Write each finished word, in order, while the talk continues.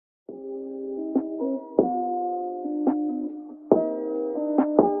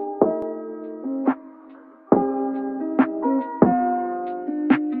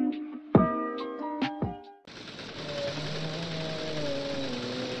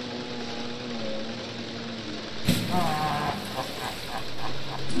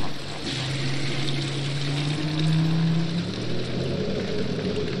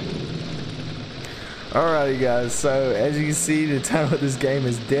Alrighty guys, so as you can see, the title of this game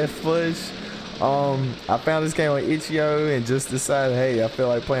is Death Flush. I found this game on Itch.io and just decided, hey, I feel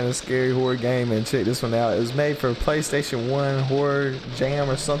like playing a scary horror game and check this one out. It was made for PlayStation 1 Horror Jam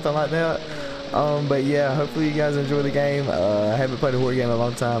or something like that. But yeah, hopefully you guys enjoy the game. I haven't played a horror game in a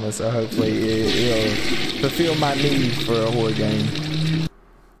long time, and so hopefully it'll fulfill my need for a horror game.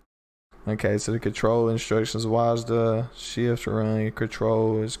 Okay, so the control instructions: was the shift, run,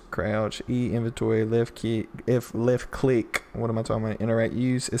 control is crouch, E inventory, left key, F left click. What am I talking about? Interact,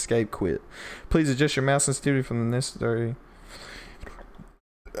 use, escape, quit. Please adjust your mouse sensitivity from the necessary.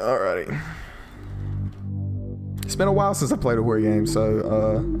 Alrighty. It's been a while since I played a horror game, so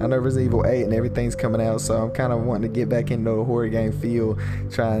I know Resident Evil 8 and everything's coming out, so I'm kind of wanting to get back into a horror game feel,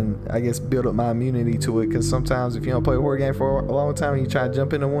 try and, I guess, build up my immunity to it, because sometimes if you don't play a horror game for a long time and you try to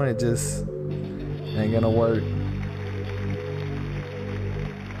jump into one, it just ain't gonna work.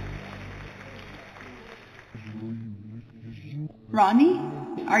 Ronnie,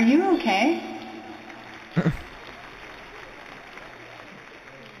 are you okay?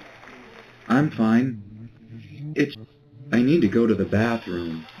 I'm fine. I need to go to the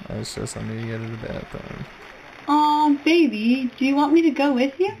bathroom. It's just I need to go to the bathroom. Aw, baby, do you want me to go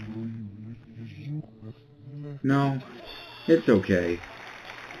with you? No, it's okay.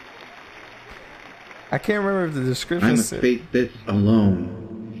 I can't remember if the description I must said. face this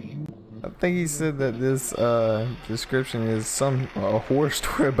alone. I think he said that this description is some horror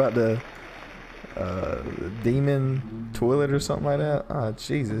story about the demon toilet or something like that. Oh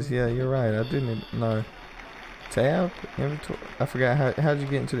Jesus, yeah, you're right. I didn't know. Tab inventory. I forgot how'd you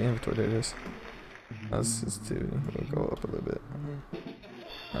get into the inventory. There it is. That's just two. We'll go up a little bit.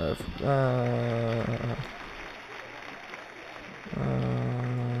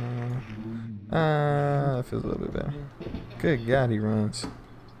 That feels a little bit better. Good God, he runs.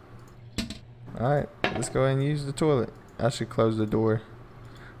 Alright, let's go ahead and use the toilet. I should close the door.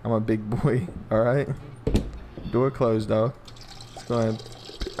 I'm a big boy. Alright. Door closed, dog. Let's go ahead.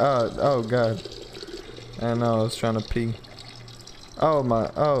 Oh God. I know, I was trying to pee. Oh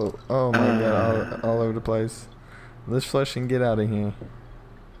my God, all over the place. Let's flush and get out of here.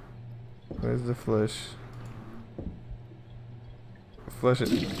 Where's the flush? Flush it.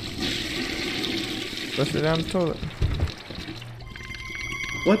 Flush it down the toilet.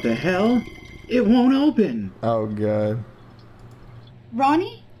 What the hell? It won't open. Oh God.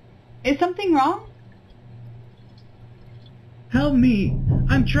 Ronnie, is something wrong? Help me!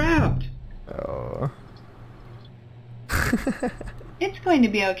 I'm trapped! Oh. It's going to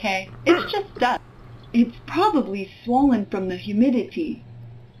be okay. It's just dust. It's probably swollen from the humidity.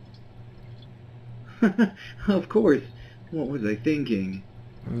 Of course. What was I thinking?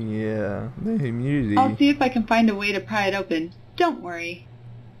 Yeah, the humidity. I'll see if I can find a way to pry it open. Don't worry.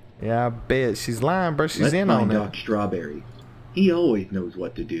 Yeah, I bet. She's lying, bro. She's Let's in find on Doc it. Strawberry. He always knows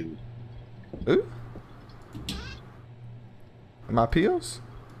what to do. Ooh. My pills?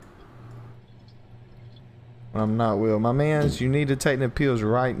 I'm not Will. My mans, you need to take the pills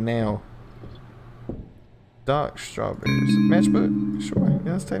right now. Doc Strawberries. Matchbook? Sure.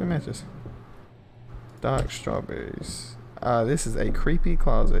 Yeah, let's take the matches. Doc Strawberries. This is a creepy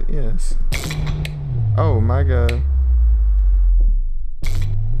closet. Yes. Oh my God.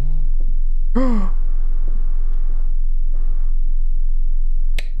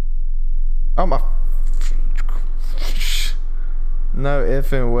 Oh my. No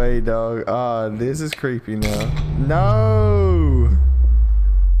effing way, dog. Ah, this is creepy now. No.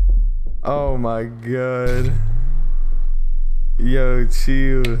 Oh my God. Yo,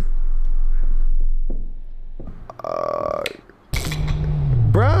 chill.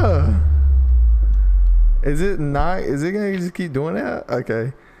 Bruh. Is it not? Is it gonna just keep doing that?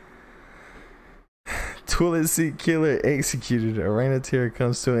 Okay. Toilet seat killer executed. A reign of terror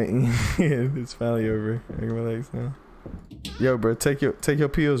comes to an end. It's finally over. I can relax now. Yo, bro, take your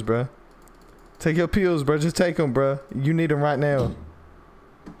pills, bro. Take your pills, bro. Just take them, bro. You need them right now.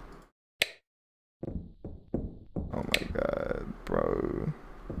 Oh my God, bro.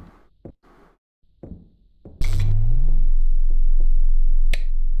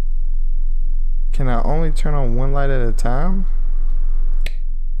 Can I only turn on one light at a time?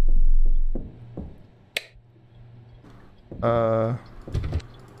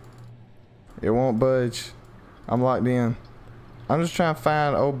 It won't budge. I'm locked in. I'm just trying to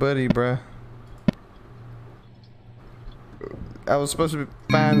find old buddy, bruh. I was supposed to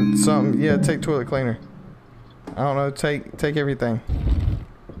find something. Yeah, take toilet cleaner. I don't know. Take everything.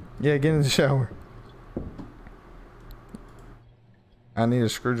 Yeah, get in the shower. I need a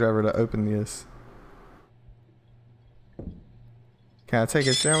screwdriver to open this. Can I take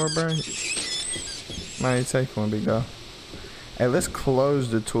a shower, bro? Might need to take one, big dog. Hey, let's close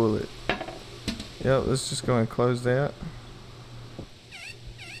the toilet. Yep, let's just go and close that.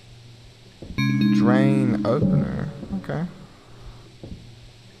 Drain opener. Okay.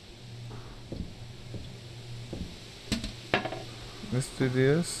 Let's do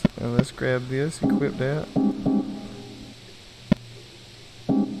this, and let's grab this, equip that.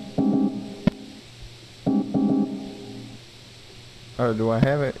 Oh, do I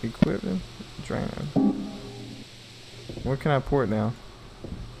have it equipped? Drain. What can I port now?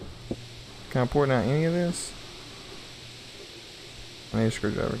 Can I port down any of this? I need a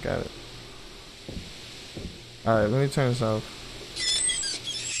screwdriver, got it. Alright, let me turn this off.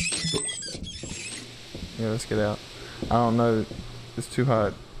 Yeah, let's get out. I don't know. It's too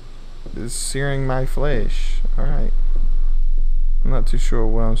hot. It's searing my flesh. Alright. I'm not too sure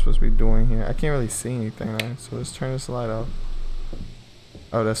what I'm supposed to be doing here. I can't really see anything though, so let's turn this light off.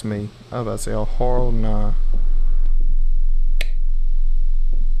 Oh, that's me. I was about to say, oh, horror, nah.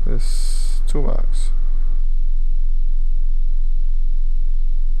 This toolbox.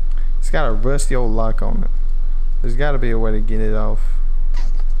 It's got a rusty old lock on it. There's got to be a way to get it off.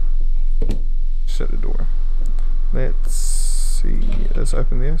 Shut the door. Let's see. Let's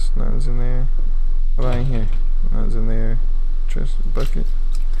open this. Nothing's in there. What about in here? Nothing's in there. Just bucket.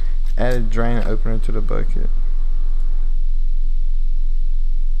 Added drain opener to the bucket.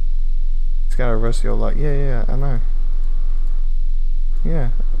 It's got a rusty old lock. Yeah, I know. Yeah.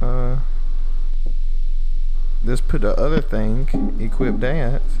 Let's put the other thing. Equip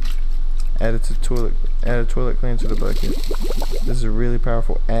that. Add a toilet cleaner to the bucket. This is a really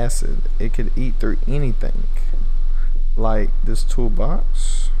powerful acid. It could eat through anything. Like this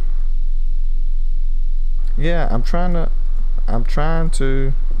toolbox. Yeah, I'm trying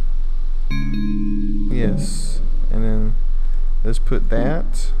to. Yes. And then let's put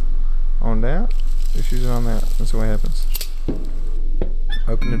that on that. Let's use it on that. That's what happens.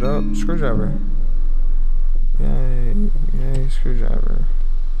 Open it up. Screwdriver. Yay, screwdriver.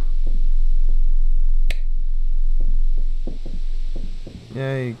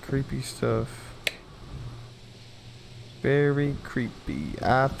 Yay, creepy stuff. Very creepy.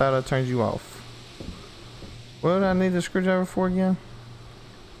 I thought I turned you off. What did I need the screwdriver for again?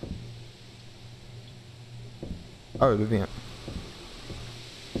 Oh, the vent.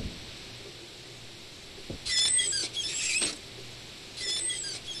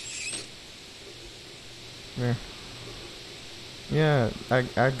 There. Yeah,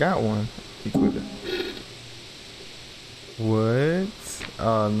 I got one. Equip it. What?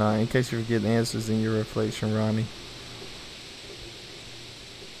 Oh no, in case you're getting answers in your reflection, Ronnie.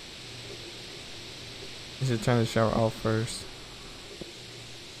 You should turn the shower off first.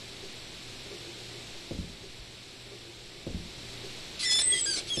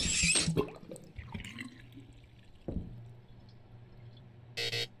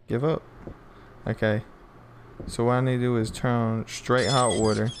 Give up. Okay. So what I need to do is turn on straight hot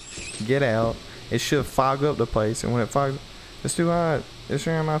water. Get out. It should fog up the place, and when it fogs, it's too hot. It's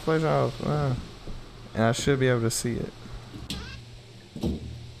turning my flesh off. And I should be able to see it.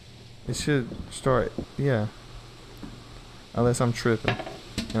 It should start, yeah. Unless I'm tripping.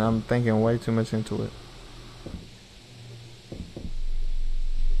 And I'm thinking way too much into it.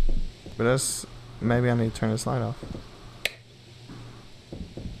 But that's, maybe I need to turn this light off.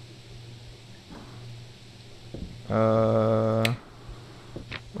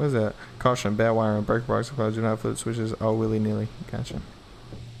 What is that? Caution, bad wire and breaker box closed. Do not flip switches all willy-nilly. Gotcha.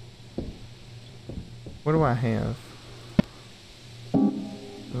 What do I have?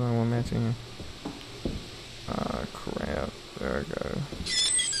 There's only one match in here. Ah, crap. There we go.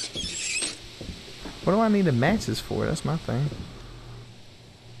 What do I need the matches for? That's my thing.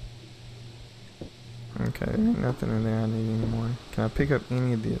 Okay, there ain't nothing in there I need anymore. Can I pick up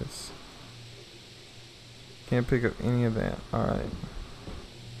any of this? Can't pick up any of that. Alright.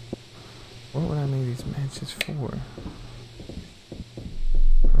 What would I need these matches for?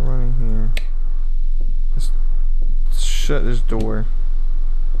 I'm running here. Let's shut this door.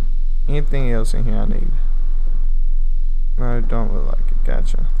 Anything else in here I need? No, don't look like it.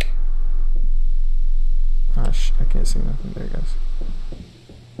 Gotcha. Ah, I can't see nothing there, guys.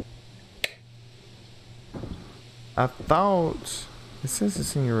 I thought it says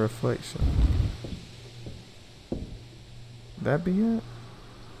it's in your reflection. That be it?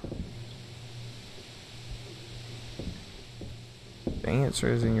 The answer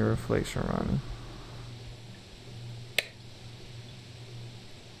is in your reflection, Ronnie.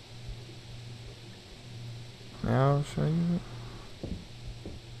 Now I'll show you it.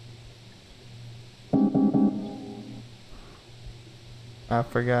 I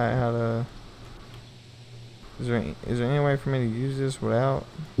forgot how to Is there any way for me to use this without?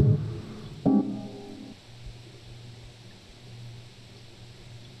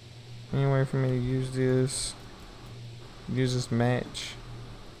 Any way for me to use this? Use this match?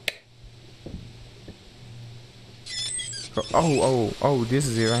 Oh, this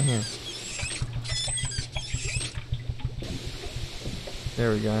is it right here.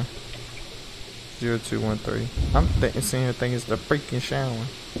 There we go. 0213. I'm sitting here thinking it's the freaking shower.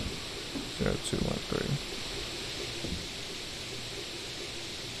 0213.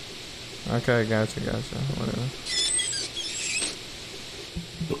 Okay, gotcha. Whatever.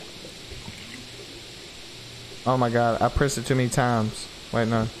 Oh my god, I pressed it too many times. Wait,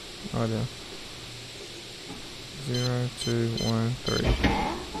 no. Oh, yeah. 0213.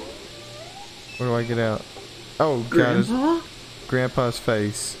 Where do I get out? Oh, God. It's Grandpa's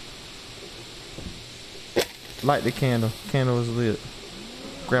face. Light the candle. Candle is lit.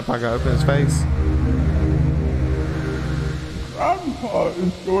 Grandpa got open his face. Grandpa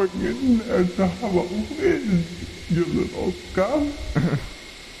is going in there to have a whiz, you little scum.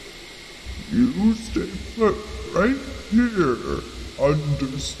 You stay put right here,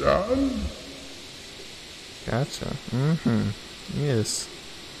 understand? Gotcha. Yes.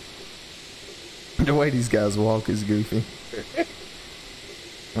 The way these guys walk is goofy.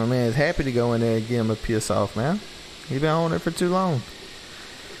 My man's happy to go in there and get him a piss off, man. He been on it for too long.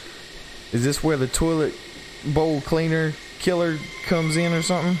 Is this where the toilet bowl cleaner killer comes in or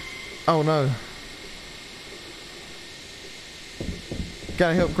something? Oh no.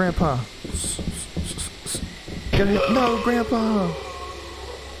 Gotta help Grandpa. Gotta help. No, Grandpa.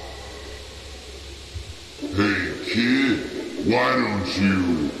 Hey kid, why don't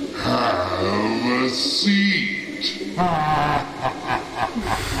you have a seat?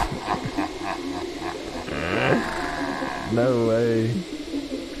 No way.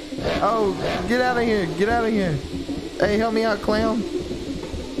 Oh, get out of here. Get out of here. Hey, help me out, clown.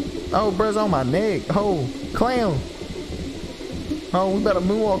 Oh, bruh's on my neck. Oh, clown. Oh, we better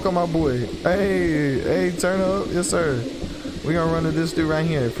moonwalk on my boy. Hey, turn up. Yes, sir. We gonna run to this dude right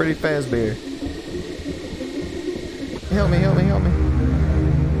here. Freddy Fazbear. Help me.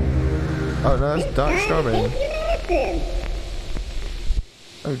 Oh, no, that's Doc Strawberry.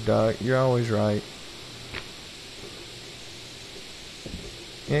 Oh, Doc, you're always right.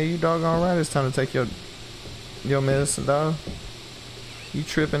 Yeah, you doggone right. It's time to take your medicine, dog. You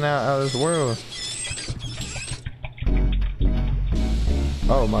tripping out of this world.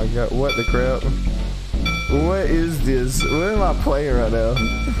 Oh my god, what the crap? What is this? What am I playing right now?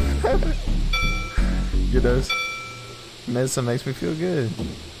 Get those. Medicine makes me feel good.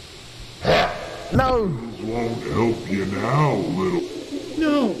 No! Won't help you now, little...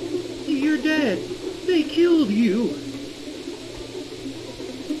 No! You're dead! They killed you!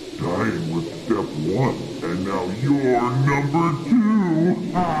 Dying with step 1, and now you're number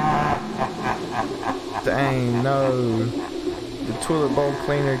 2! Dang, no. The toilet bowl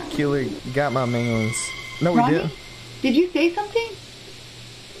cleaner killer got my mans. No, we Ronnie? didn't. Did you say something?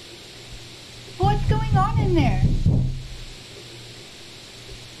 What's going on in there?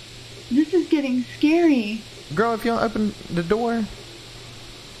 This is getting scary. Girl, if you don't open the door.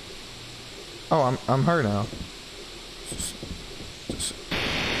 Oh, I'm her now.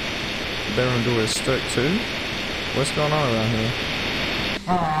 The bedroom door is stuck too. What's going on around here?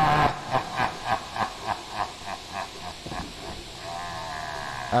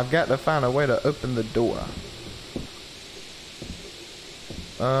 I've got to find a way to open the door.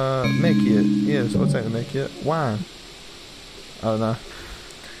 Medkit. Yes, what's that? Medkit. Wine. Oh no.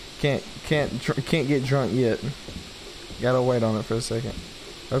 Can't get drunk yet. Gotta wait on it for a second.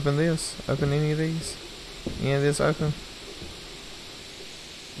 Open this. Open any of these. Any of this open?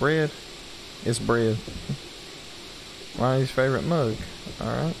 Bread. It's bread. Ronnie's favorite mug.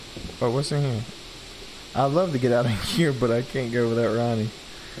 Alright. Oh, what's in here? I'd love to get out of here, but I can't go without Ronnie.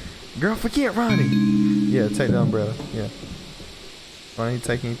 Girl, forget Ronnie. Yeah, take the umbrella. Yeah. I don't need to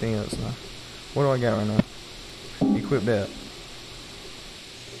take anything else now. What do I got right now? Equip that.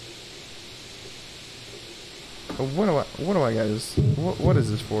 What do I got? What is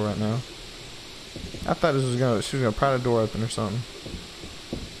this for right now? I thought she was gonna pry the door open or something.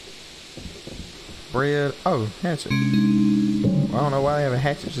 Bread. Oh, hatchet. Well, I don't know why they have a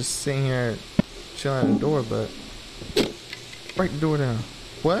hatchet just sitting here chilling at the door, but break the door down.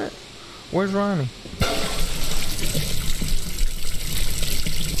 What? Where's Ronnie?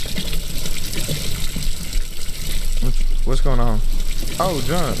 What's going on? Oh,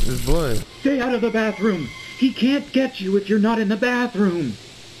 John, there's blood. Stay out of the bathroom! He can't get you if you're not in the bathroom!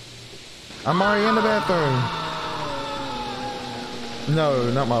 I'm already in the bathroom. No,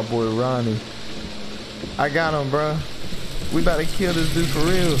 not my boy Ronnie. I got him, bro. We about to kill this dude for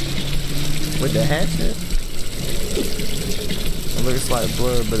real. With the hatchet. It looks like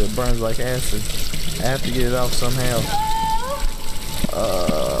blood, but it burns like acid. I have to get it off somehow.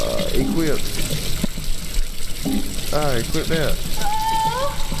 Equip. Equip that.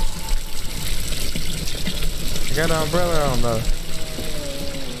 I got an umbrella on though.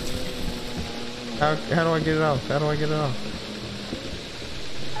 How do I get it off? How do I get it off?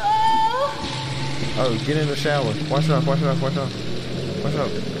 Oh, get in the shower. Wash it off, wash it off, wash it off. Wash it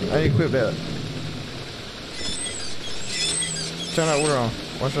off. I equip that. Turn that water on.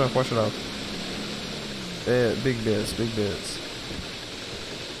 Wash it off, wash it off. Yeah, big bits, big bits.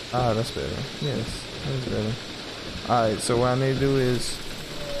 Ah, that's better. Yes, that's better. Alright, so what I need to do is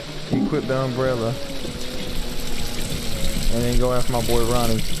equip the umbrella. And then go after my boy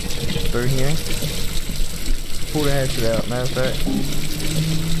Ronnie. Through here. Pull the hatchet out, matter of fact.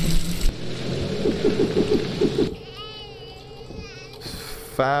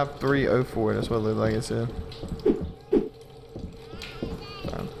 5304, that's what it looked like it said.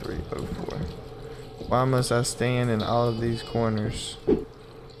 5304. Why must I stand in all of these corners?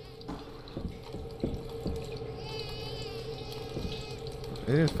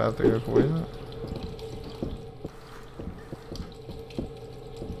 It is 5304, isn't it?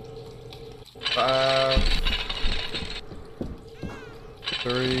 Five,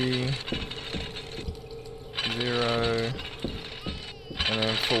 3, 0, and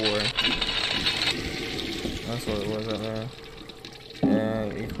then 4. That's what it was up there.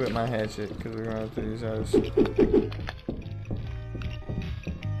 And equip my hatchet because we're going to use those.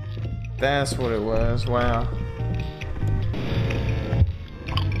 That's what it was. Wow.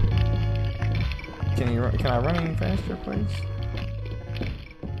 Can I run any faster, please?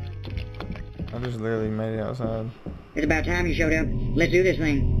 I just literally made it outside. It's about time you showed up. Let's do this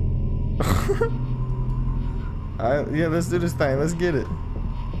thing. Alright, yeah, let's do this thing. Let's get it.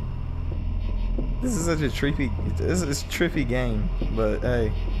 This is such a trippy game, but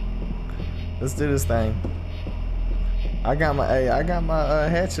hey, let's do this thing. I got my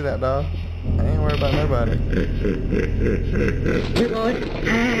hatchet out, dog. I ain't worried about nobody. We're going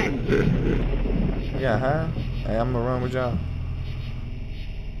hide. Yeah, huh? Hey, I'm gonna run with y'all.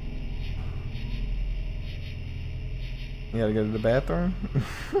 You gotta go to the bathroom?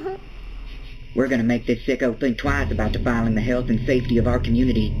 We're gonna make this sicko think twice about defiling the health and safety of our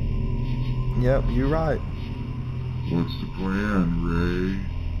community. Yep, you're right. What's the plan, Ray?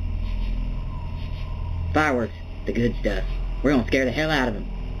 Fireworks, the good stuff. We're gonna scare the hell out of them.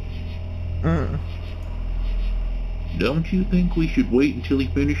 Don't you think we should wait until he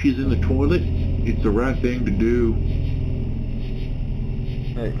finishes in the toilet? It's the right thing to do.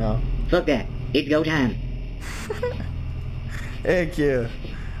 Heck no. Fuck that. It's go time. Heck yeah.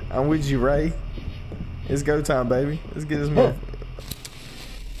 I'm with you, Ray. It's go time, baby. Let's get this motherfucker.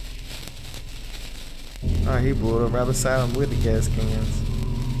 Alright, he blew it up rather silent with the gas cans.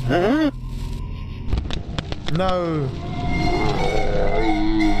 No.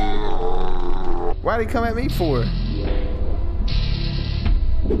 Why'd he come at me for?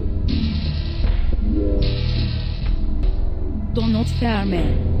 Do not fear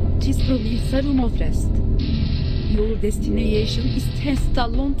me. 'Tis Producer Rumofrest. Your destination is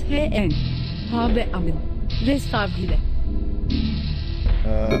Testallon TN. Habe Amin. Restavgile.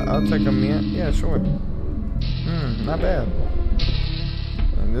 I'll take a mint. Yeah, sure. Not bad.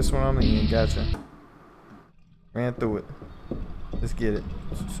 And this one on the end. Gotcha. Ran through it. Let's get it.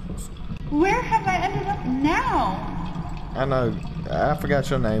 Where have I ended up now? I know. I forgot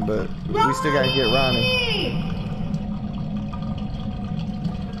your name, but we still gotta get Ronnie.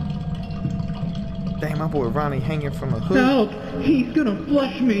 Dang, my boy Ronnie hanging from a hook. Help! He's gonna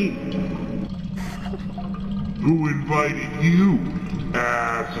flush me! Who invited you,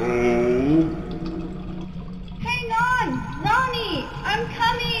 asshole? Hang on! Ronnie! I'm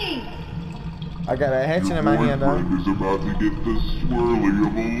coming! I got a hatchet in my Your hand, though. boyfriend is about to get the swirly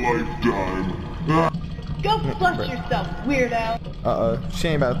of a lifetime. Go flush yourself, weirdo! Uh-oh. She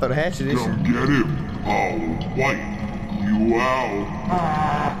ain't about to throw the hatchet, is she? Come get him. I'll wipe you out.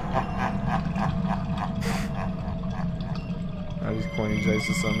 Oh, these corny jokes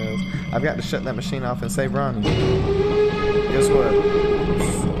or something else. I've got to shut that machine off and save Ronnie. Guess what?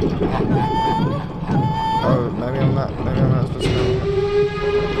 Oh, maybe I'm not supposed to know.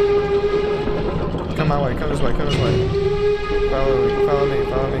 Come my way, come this way, come this way. Follow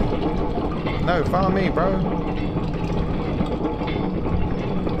me. No, follow me, bro.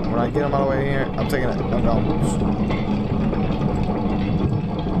 When I get him all the way here, I'm taking it. I'm gone.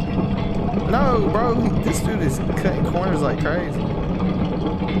 No, bro, this dude is cutting corners like crazy.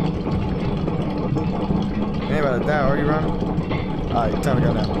 ain't about to die, are you, Ronnie? Alright, time to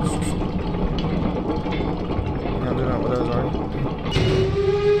go now. You gonna do that with those, are you?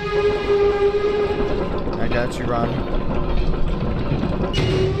 I got you, Ronnie.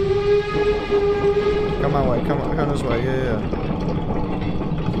 Come my way, come this way, yeah.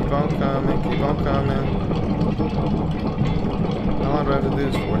 Keep on coming, keep on coming. How long do I have to do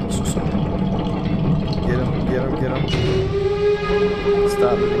this for? Get him, get him, get him.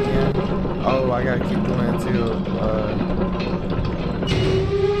 Stop it again. Oh, I gotta keep going until,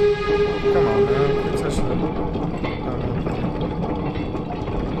 come on, man. Quit touching the...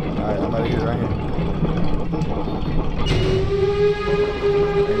 Alright, I'm about to get it right here.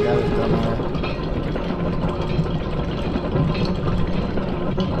 I got it done, man.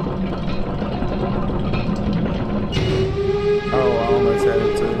 Oh, I almost had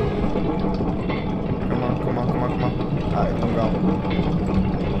it too. Come on, come on, come on, come on. Alright, I'm gone.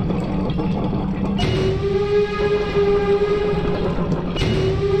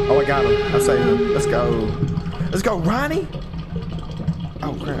 Oh, I got him. I saved him. Let's go. Let's go, Ronnie!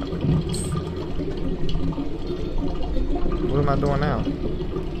 Oh, crap. What am I doing now?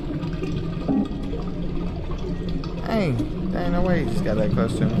 Dang. Dang, no way he just got that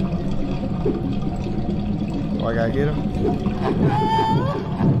close to me. Oh, I gotta get him?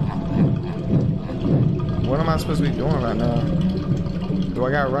 What am I supposed to be doing right now? Do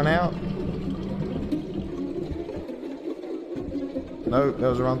I gotta run out? No, that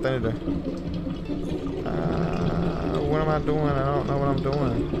was the wrong thing to do. What am I doing? I don't know what I'm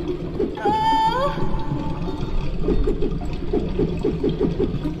doing.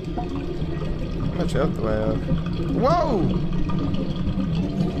 How much health do I have? Whoa!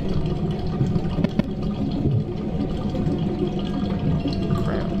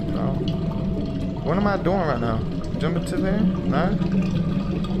 Crap, no. What am I doing right now? Jumping to there? No?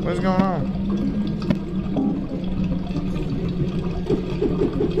 What's going on?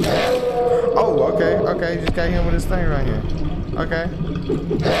 Oh, okay, okay, just got him with this thing right here. Okay. I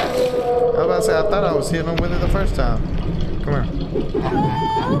was about to say, I thought I was hitting him with it the first time. Come here.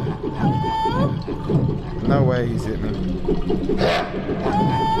 No way he's hit me.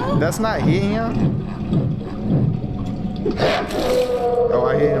 That's not hitting him? Oh,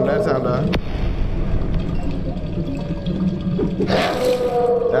 I hit him that time, though.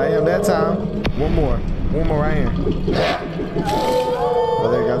 I am that time. One more. One more right here. Oh,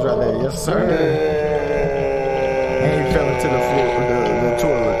 there it goes right there. Yes, sir. And he fell into the floor, the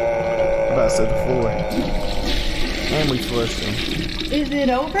toilet. I'm about to say the floor. And we flushed him. Is it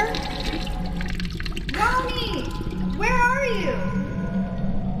over? Ronnie! Where are you?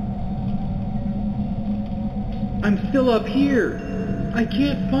 I'm still up here. I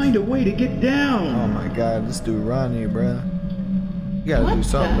can't find a way to get down. Oh my god, this dude Ronnie, bruh. You gotta do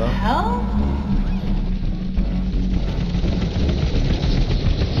something, What the hell?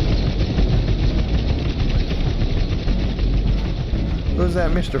 Was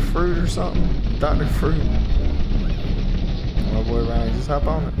that Mr. Fruit or something? Dr. Fruit? My boy Ronnie, just hop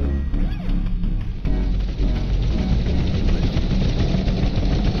on it.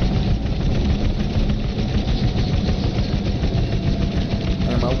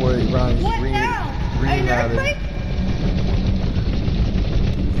 And my boy Ronnie's What now? An reunited. earthquake?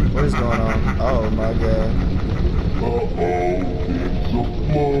 What is going on? Oh my god. Uh-oh, it's a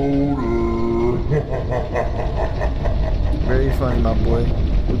floater. Very funny, my boy.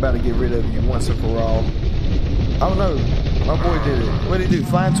 We're about to get rid of you once and for all. Oh no, my boy did it. What did he do?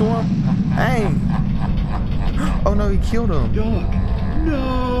 Fly into him? Dang. Oh no, he killed him. Doc,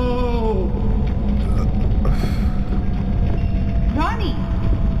 no! Ronnie,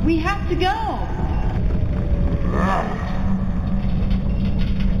 we have to go.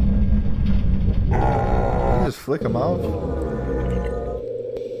 You just flick him off.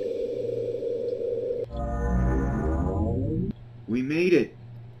 We made it.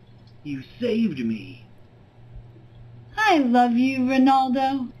 You saved me. I love you,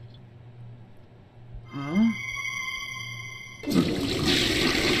 Ronaldo. Huh?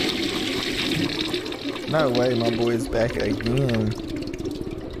 No way, my boy's back again.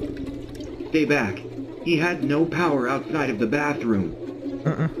 Stay back. He had no power outside of the bathroom.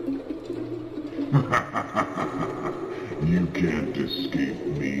 You can't escape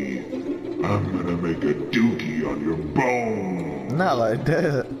me. I'm gonna make a dookie on your bones. Not like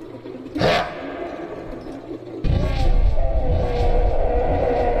that.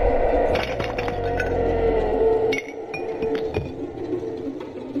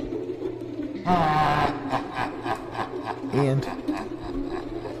 End.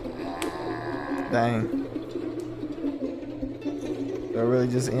 Dang. That really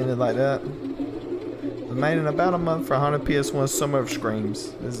just ended like that? was made in about a month for Haunted PS1 Summer of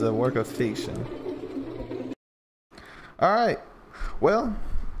Screams. This is a work of fiction. Alright. Well,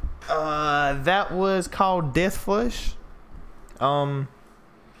 that was called Death Flush. It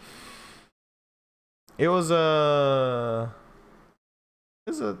was a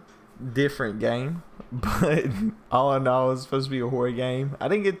different game, but all in all, it was supposed to be a horror game. I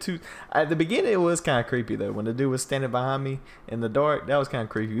didn't get too. At the beginning, it was kind of creepy though. When the dude was standing behind me in the dark, that was kind of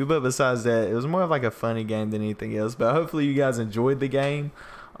creepy. But besides that, it was more of like a funny game than anything else. But hopefully, you guys enjoyed the game.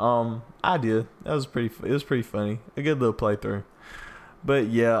 I did. That was pretty. It was pretty funny. A good little playthrough. But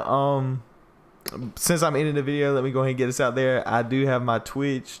yeah, since I'm ending the video, let me go ahead and get this out there. I do have my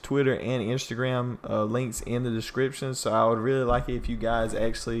Twitch, Twitter, and Instagram links in the description, so I would really like it if you guys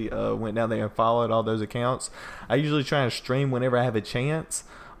actually went down there and followed all those accounts. I usually try and stream whenever I have a chance,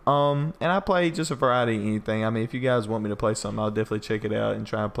 and I play just a variety of anything. I mean, if you guys want me to play something, I'll definitely check it out and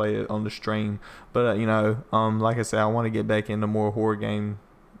try and play it on the stream. But you know, like I said, I want to get back into more horror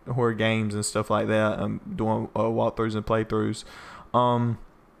games and stuff like that. I'm doing walkthroughs and playthroughs.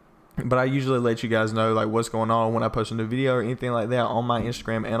 But I usually let you guys know like what's going on when I post a new video or anything like that on my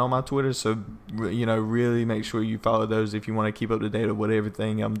Instagram and on my Twitter. So, you know, really make sure you follow those if you want to keep up to date with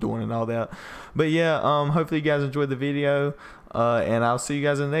everything I'm doing and all that. But yeah, hopefully you guys enjoyed the video, and I'll see you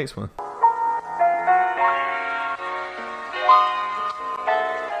guys in the next one.